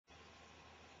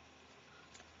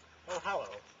Oh, hello.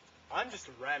 I'm just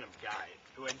a random guy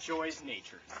who enjoys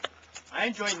nature. I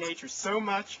enjoy nature so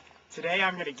much, today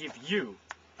I'm going to give you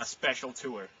a special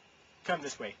tour. Come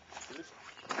this way.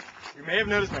 You may have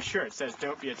noticed my shirt says,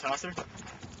 "Don't be a tosser."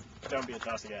 Don't be a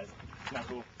tosser, guys. Not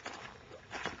cool.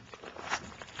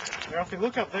 Now, if we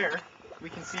look up there, we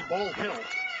can see Bald Hill.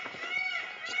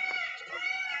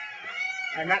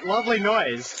 And that lovely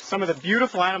noise, some of the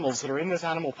beautiful animals that are in this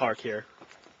animal park here.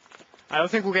 I don't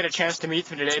think we'll get a chance to meet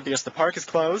them today because the park is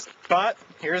closed, but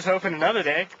here's hoping another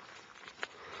day.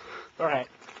 Alright.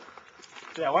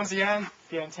 Yeah, once again,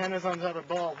 the antennas on top of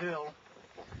Bald Hill.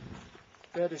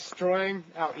 They're destroying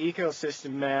our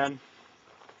ecosystem, man.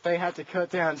 They had to cut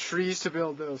down trees to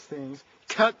build those things.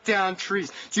 Cut down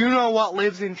trees. Do you know what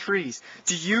lives in trees?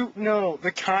 Do you know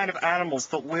the kind of animals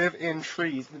that live in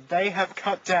trees that they have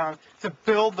cut down to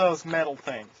build those metal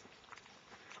things?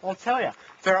 I'll tell you,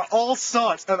 there are all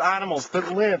sorts of animals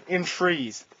that live in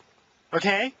trees.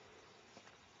 Okay?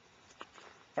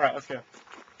 Alright, let's go.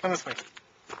 Come this way.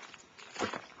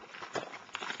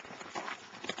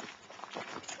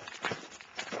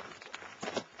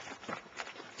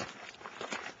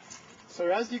 So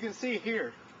as you can see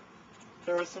here,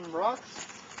 there are some rocks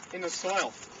in the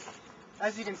soil.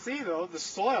 As you can see though, the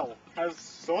soil has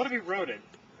sort of eroded.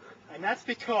 And that's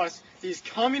because these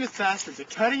communist bastards are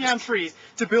cutting down trees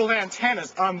to build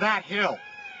antennas on that hill.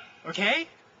 Okay?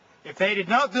 If they did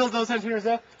not build those antennas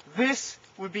there, this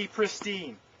would be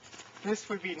pristine. This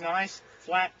would be nice,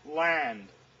 flat land.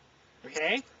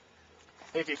 Okay?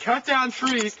 If you cut down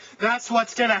trees, that's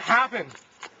what's gonna happen.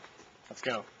 Let's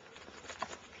go.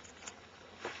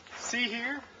 See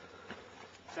here?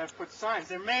 I've put signs.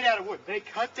 They're made out of wood. They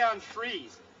cut down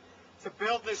trees to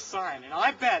build this sign. And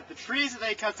I bet the trees that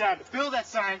they cut down to build that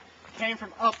sign came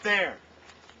from up there.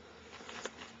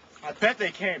 I bet they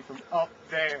came from up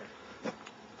there.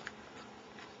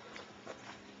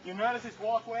 You notice this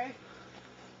walkway?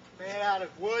 Made out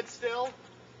of wood still?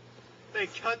 They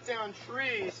cut down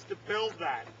trees to build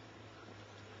that.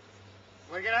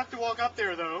 We're going to have to walk up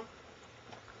there though.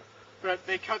 But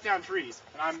they cut down trees.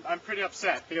 And I'm pretty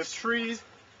upset because trees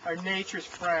are nature's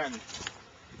friend.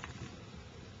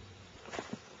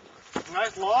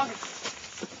 Nice log.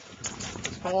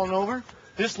 It's fallen over.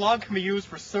 This log can be used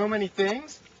for so many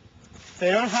things.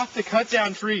 They don't have to cut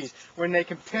down trees when they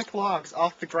can pick logs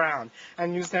off the ground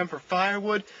and use them for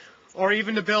firewood or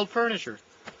even to build furniture.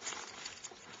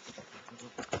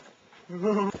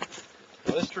 Well,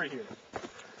 this tree here.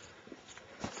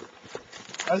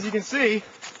 As you can see,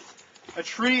 a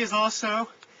tree is also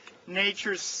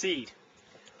nature's seat.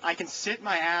 I can sit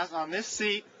my ass on this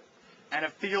seat and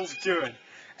it feels good.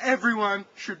 Everyone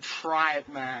should try it,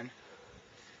 man.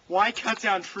 Why cut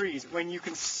down trees when you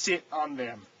can sit on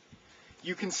them?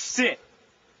 You can sit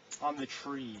on the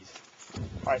trees.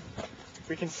 Alright,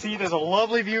 we can see there's a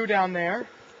lovely view down there.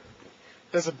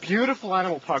 There's a beautiful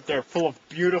animal park there full of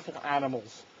beautiful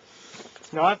animals.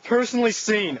 Now, I've personally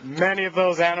seen many of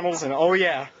those animals, and oh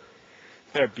yeah,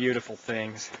 they're beautiful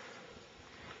things.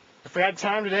 If we had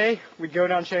time today, we'd go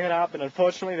down and check it out, but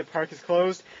unfortunately the park is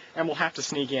closed, and we'll have to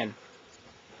sneak in.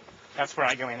 That's where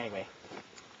I go in anyway.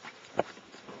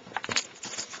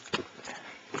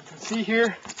 You can see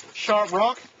here, sharp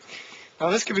rock. Now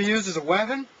this could be used as a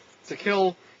weapon to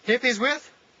kill hippies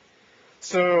with.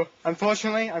 So,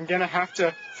 unfortunately, I'm gonna have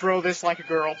to throw this like a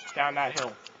girl down that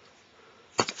hill.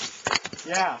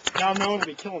 Yeah, now no one will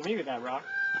be killing me with that rock.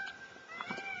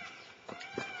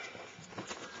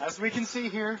 As we can see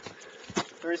here,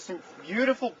 there is some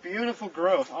beautiful, beautiful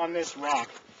growth on this rock.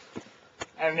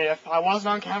 And if I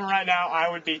wasn't on camera right now, I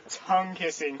would be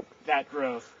tongue-kissing that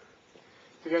growth.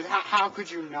 Because how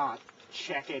could you not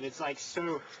check it? It's like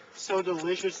so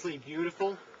deliciously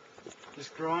beautiful,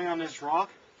 just growing on this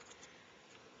rock.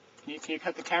 Can you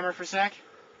cut the camera for a sec?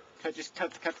 Just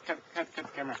cut the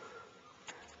camera.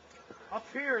 Up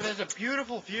here, there's a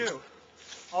beautiful view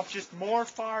of just more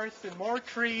forests and more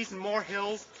trees and more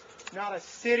hills. Not a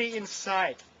city in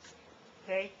sight.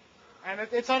 Okay? And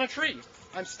it's on a tree.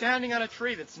 I'm standing on a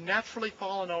tree that's naturally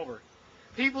fallen over.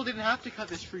 People didn't have to cut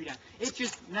this tree down. It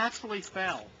just naturally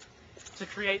fell to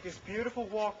create this beautiful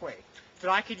walkway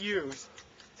that I could use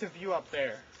to view up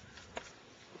there.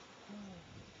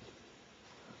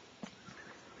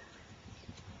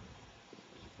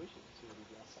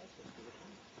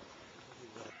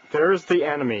 There's the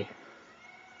enemy.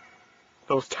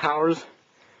 Those towers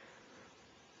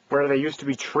where there used to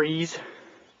be trees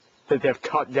that they've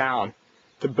cut down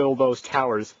to build those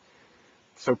towers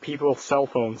so people's cell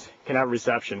phones can have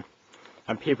reception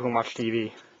and people can watch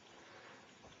TV.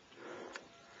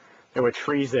 There were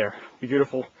trees there,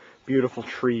 beautiful, beautiful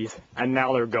trees, and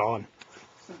now they're gone.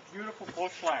 some beautiful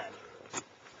bushland.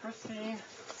 Christine,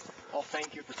 oh,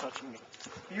 thank you for touching me.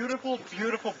 Beautiful,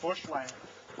 beautiful bushland.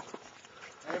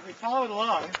 And if we follow it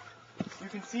along, you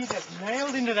can see that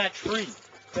nailed into that tree,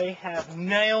 they have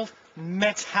nailed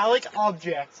metallic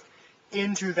objects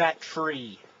into that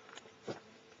tree.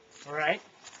 Alright?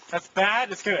 That's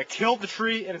bad. It's going to kill the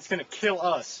tree and it's going to kill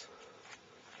us.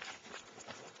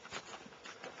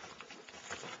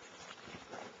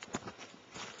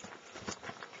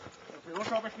 If we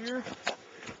look over here,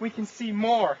 we can see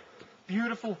more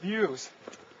beautiful views.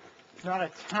 Not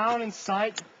a town in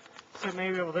sight, except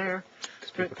maybe over there.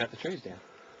 Because people cut the trees down.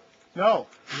 No,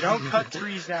 you don't cut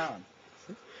trees down.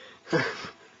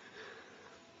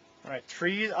 Alright,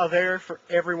 trees are there for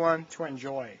everyone to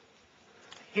enjoy.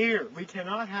 Here, we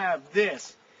cannot have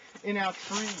this in our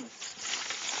trees.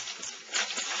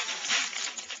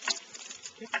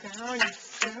 Get down, you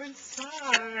step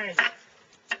inside.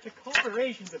 The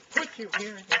corporations have put you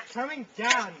here and they're coming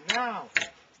down now.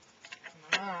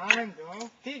 Come on, go.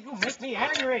 You make me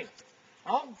angry.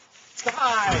 I'll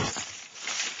die.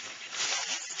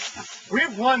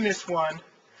 We've won this one,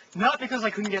 not because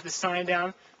I couldn't get the sign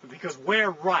down, but because we're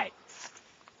right.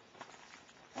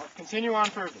 Let's continue on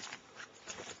further.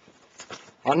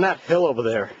 On that hill over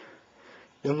there,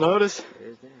 you'll notice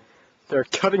they're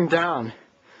cutting down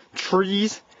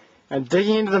trees and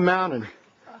digging into the mountain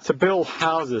to build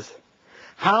houses.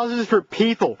 Houses for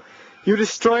people. You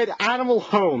destroyed animal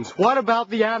homes. What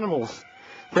about the animals?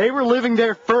 They were living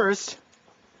there first.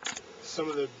 Some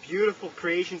of the beautiful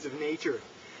creations of nature.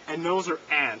 And those are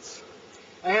ants.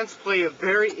 Ants play a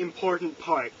very important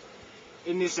part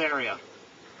in this area.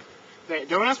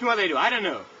 Don't ask me what they do. I don't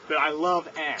know. But I love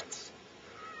ants.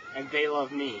 And they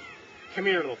love me. Come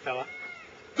here, little fella.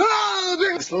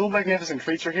 This little magnificent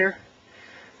creature here.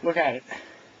 Look at it.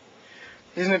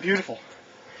 Isn't it beautiful?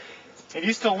 It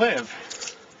used to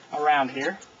live around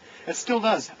here. It still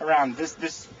does around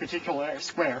this particular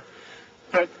square.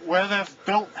 But where they've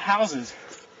built houses,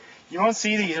 you won't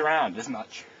see these around as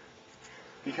much.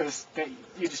 Because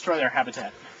you destroy their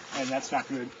habitat. And that's not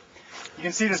good. You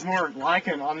can see there's more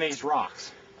lichen on these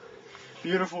rocks.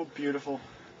 Beautiful, beautiful,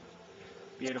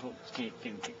 beautiful. Can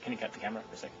you cut the camera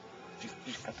for a second?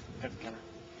 Just cut the camera.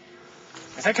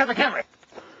 I said cut the camera!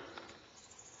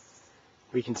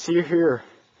 We can see here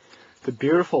the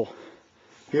beautiful,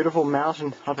 beautiful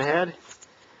mountain up ahead.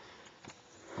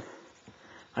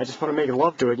 I just want to make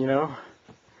love to it, you know.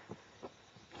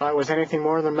 If I was anything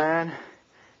more than a man,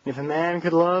 if a man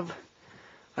could love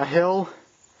a hill,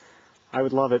 I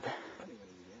would love it.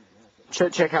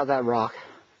 Check out that rock.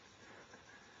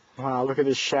 Wow, look at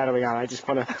this shadowing on it. I just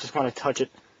want to touch it.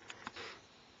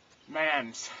 My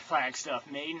name's Flagstaff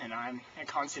Maiden, and I'm a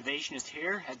conservationist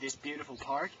here at this beautiful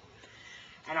park.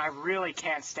 And I really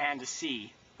can't stand to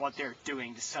see what they're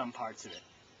doing to some parts of it.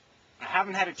 I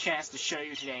haven't had a chance to show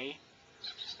you today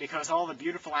because all the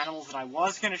beautiful animals that I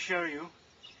was going to show you,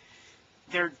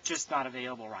 they're just not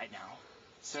available right now.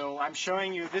 So I'm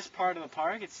showing you this part of the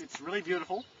park. It's really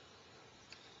beautiful.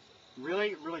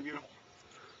 Really, really beautiful.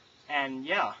 And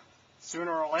yeah,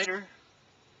 sooner or later,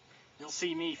 you'll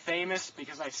see me famous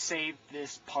because I've saved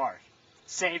this park.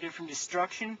 Saved it from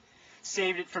destruction.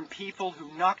 Saved it from people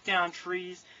who knock down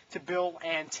trees to build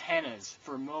antennas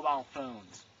for mobile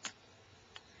phones.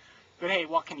 But hey,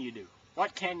 what can you do?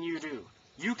 What can you do?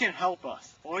 You can help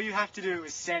us. All you have to do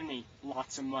is send me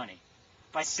lots of money.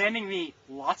 By sending me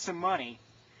lots of money,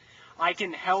 I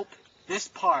can help this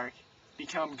park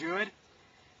become good,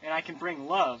 and I can bring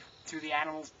love to the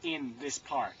animals in this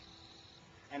park.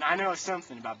 And I know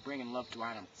something about bringing love to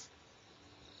animals.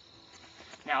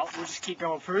 Now, we'll just keep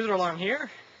going further along here.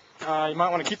 You might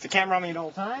want to keep the camera on me at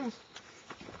all times.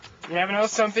 You never know,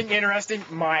 something interesting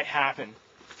might happen.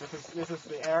 This is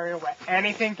the area where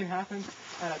anything can happen,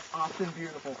 and it's often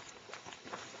beautiful.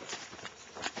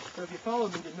 So if you follow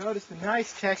me, you'll notice the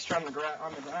nice texture on the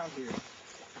ground here.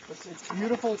 It's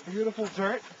beautiful, beautiful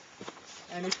dirt,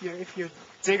 and if you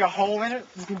dig a hole in it,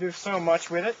 you can do so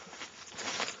much with it.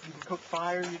 You can cook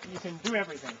fire, you can do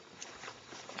everything.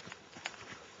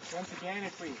 Once again,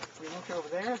 if we look over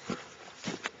there,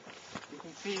 you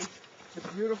can see the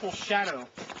beautiful shadow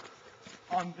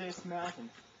on this mountain.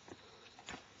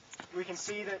 We can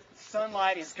see that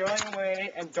sunlight is going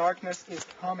away and darkness is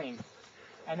coming.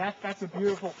 And that's a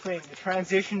beautiful thing, the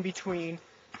transition between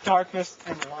darkness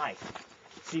and light.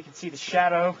 So you can see the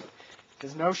shadow.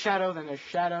 There's no shadow, then there's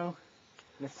shadow.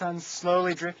 And the sun's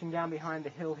slowly drifting down behind the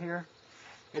hill here.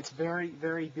 It's very,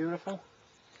 very beautiful.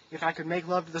 If I could make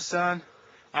love to the sun,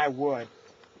 I would.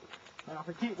 Now if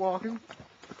we keep walking,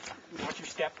 watch your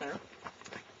step there.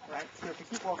 Alright, so if we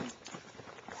keep walking,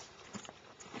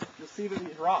 you'll see that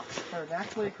these rocks are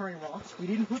naturally occurring rocks. We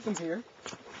didn't put them here.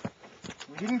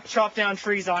 We didn't chop down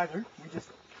trees either. We just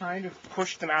kind of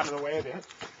pushed them out of the way a bit.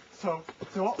 So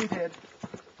what we did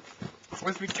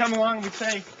was we'd come along and we'd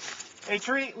say, "Hey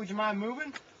tree, would you mind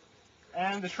moving?"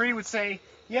 And the tree would say,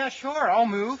 "Yeah, sure, I'll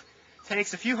move."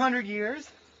 Takes a few hundred years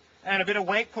and a bit of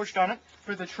weight pushed on it,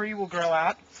 for the tree will grow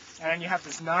out, and you have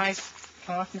this nice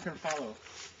path you can follow.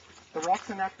 The rocks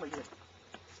are naturally here.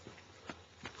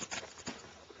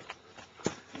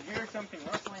 You hear something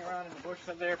rustling around in the bushes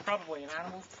up there, probably an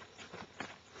animal.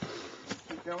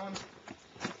 Keep going.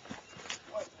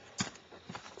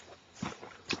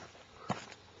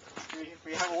 If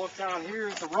we have a look down here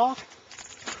at the rock,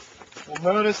 we'll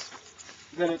notice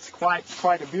that it's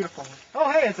quite a beautiful one.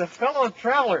 Oh, hey, it's a fellow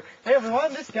traveler. Hey,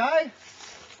 everyone, this guy,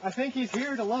 I think he's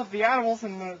here to love the animals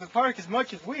in the park as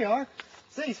much as we are.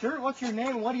 Say, sir, what's your name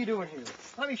and what are you doing here?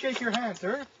 Let me shake your hand,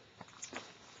 sir.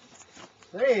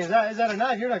 Hey, is that a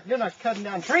knife? You're not cutting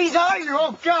down trees, are you?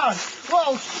 Oh, God.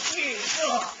 Whoa, shit.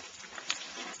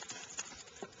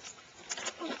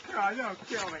 Oh, God, don't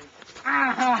kill me.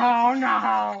 Oh,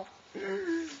 no.